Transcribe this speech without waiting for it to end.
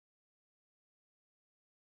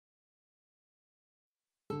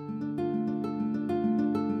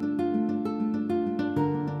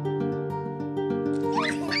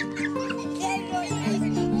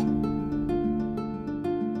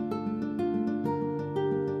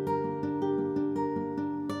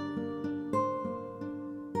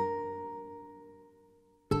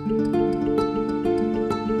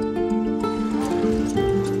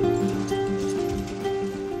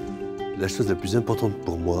La chose la plus importante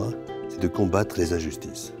pour moi, c'est de combattre les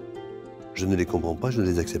injustices. Je ne les comprends pas, je ne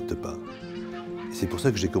les accepte pas. Et c'est pour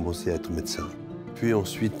ça que j'ai commencé à être médecin. Puis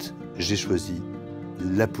ensuite, j'ai choisi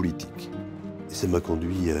la politique. Et ça m'a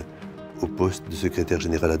conduit au poste de secrétaire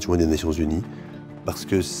général adjoint des Nations Unies, parce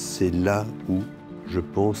que c'est là où, je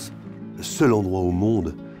pense, le seul endroit au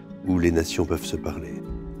monde où les nations peuvent se parler.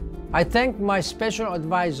 I thank my special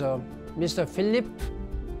advisor, Mr. Philippe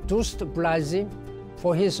Douste-Blazy,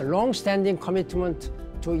 for his long-standing commitment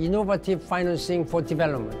to innovative financing for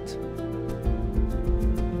development.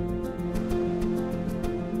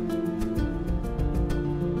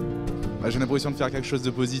 J'ai l'impression de faire quelque chose de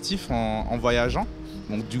positif en voyageant.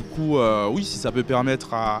 Donc du coup, oui, si ça peut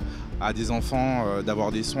permettre à des enfants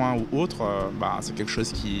d'avoir des soins ou autres, c'est quelque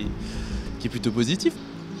chose qui est plutôt positif.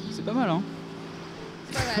 C'est pas mal, hein?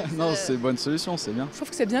 Non, c'est une bonne solution, c'est bien. Je trouve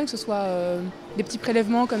que c'est bien que ce soit des petits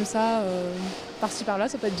prélèvements comme ça, par-ci par-là,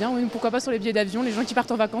 ça peut être bien. Oui, pourquoi pas sur les billets d'avion, les gens qui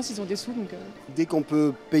partent en vacances, ils ont des sous. Donc, Dès qu'on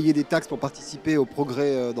peut payer des taxes pour participer au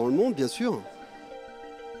progrès dans le monde, bien sûr.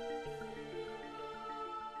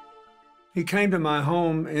 He came to my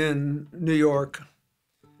home in New York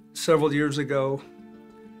several years ago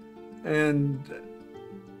and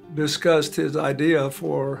discussed his idea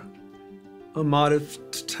for a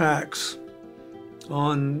modest tax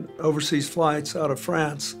on overseas flights out of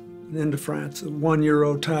France and into France, a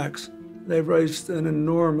 €1 tax. They've raised an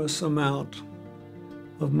enormous amount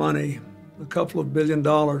of money, a couple of $1 billion.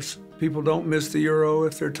 People don't miss the euro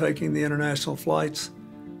if they're taking the international flights,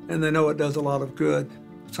 and they know it does a lot of good.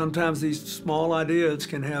 Sometimes these small ideas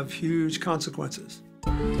can have huge consequences.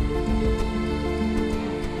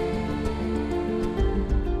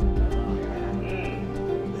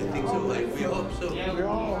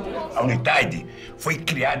 A Unidade foi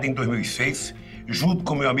criada em 2006, junto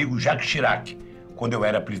com meu amigo Jacques Chirac, quando eu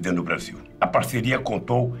era presidente do Brasil. A parceria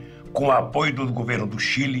contou com o apoio do governo do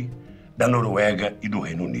Chile, da Noruega e do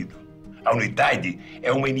Reino Unido. A Unidade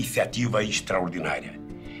é uma iniciativa extraordinária.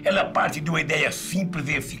 Ela parte de uma ideia simples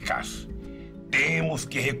e eficaz. Temos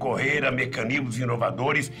que recorrer a mecanismos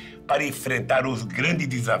inovadores para enfrentar os grandes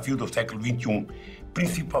desafios do século XXI,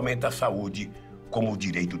 principalmente a saúde, como o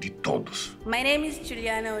direito de todos. My name is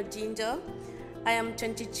Juliana Odindo. I am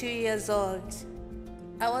 22 years old.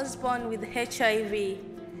 I was born with HIV,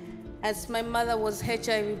 as my mother was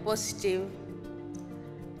HIV positive.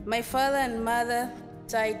 My father and mother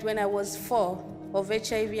died when I was 4 of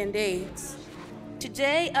HIV and AIDS.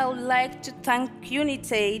 Today, I would like to thank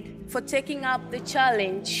Unitaid for taking up the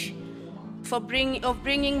challenge of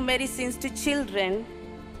bringing medicines to children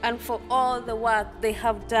and for all the work they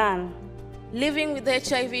have done. Living with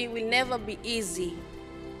HIV will never be easy,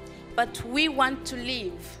 but we want to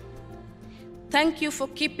live. Thank you for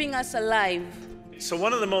keeping us alive. So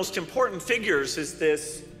one of the most important figures is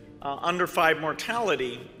this under 5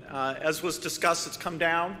 mortality. As was discussed, it's come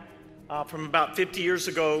down from about 50 years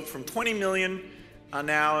ago from 20 million.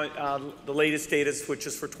 Now, the latest data, which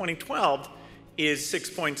is for 2012, is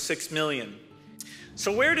 6.6 million.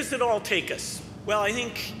 So where does it all take us? Well, I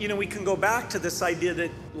think, we can go back to this idea that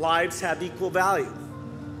lives have equal value.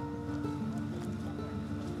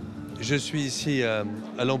 Je suis ici à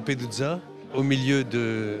Lampedusa, au milieu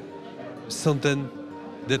de centaines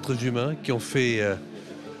d'êtres humains qui ont fait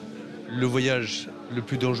le voyage le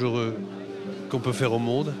plus dangereux qu'on peut faire au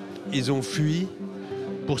monde. Ils ont fui.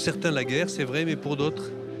 Pour certains, la guerre, c'est vrai, mais pour d'autres,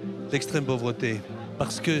 l'extrême pauvreté.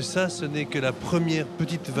 Parce que ça, ce n'est que la première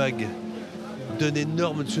petite vague d'un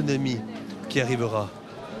énorme tsunami qui arrivera.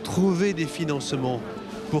 Trouver des financements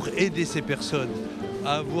pour aider ces personnes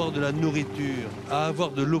à avoir de la nourriture, à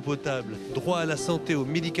avoir de l'eau potable, droit à la santé, aux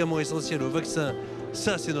médicaments essentiels, aux vaccins,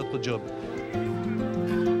 ça, c'est notre job.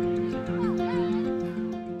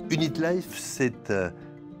 Unit Life, c'est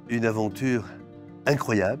une aventure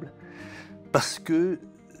incroyable parce que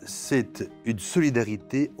c'est une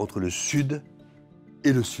solidarité entre le Sud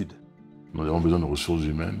et le Sud. Nous avons besoin de ressources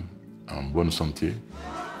humaines en bonne santé,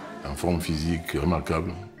 en forme physique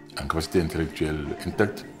remarquable, en capacité intellectuelle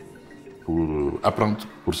intacte pour apprendre,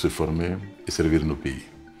 pour se former et servir nos pays.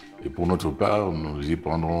 Et pour notre part, nous y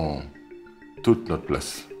prendrons toute notre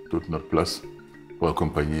place pour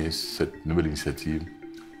accompagner cette nouvelle initiative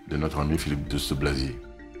de notre ami Philippe Douste-Blazy.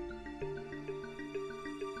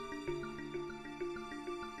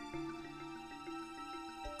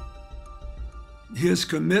 His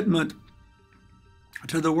commitment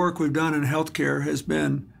to the work we've done in healthcare has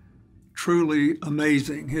been truly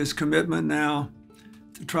amazing. His commitment now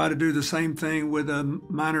to try to do the same thing with a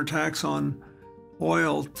minor tax on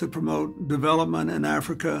oil to promote development in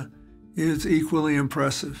Africa is equally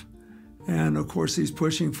impressive. And of course, he's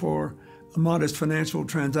pushing for a modest financial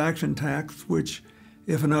transaction tax, which,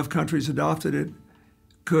 if enough countries adopted it,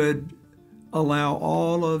 could allow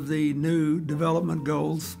all of the new development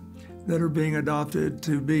goals that are being adopted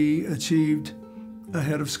to be achieved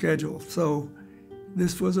ahead of schedule. So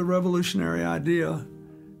this was a revolutionary idea.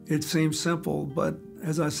 It seems simple, but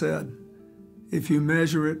as I said, if you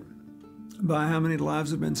measure it by how many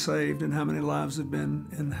lives have been saved and how many lives have been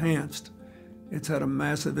enhanced, it's had a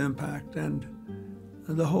massive impact, and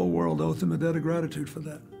the whole world owes them a debt of gratitude for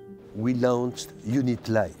that. We launched Unit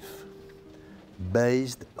Life,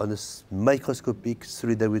 based on a microscopic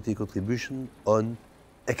solidarity contribution on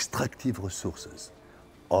extractive resources,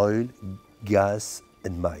 oil, gas,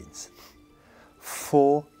 and mines.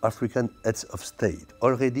 4 African heads of state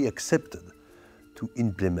already accepted to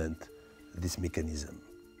implement this mechanism.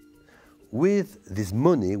 With this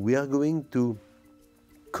money, we are going to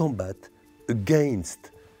combat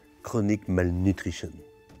against chronic malnutrition.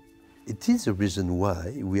 It is the reason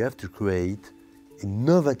why we have to create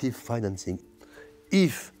innovative financing.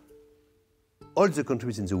 If all the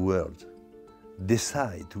countries in the world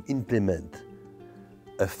decide to implement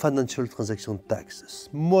a financial transaction tax, a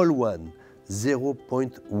small one,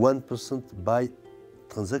 0.1% by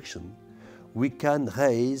transaction, we can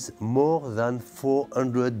raise more than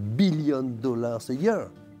 $400 billion a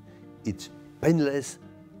year. It's painless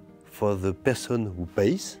for the person who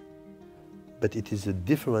pays, but it is a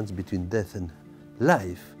difference between death and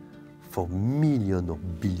life for millions or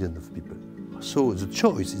billions of people. So the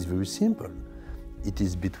choice is very simple. It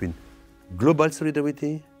is between global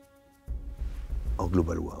solidarity or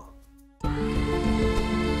global war.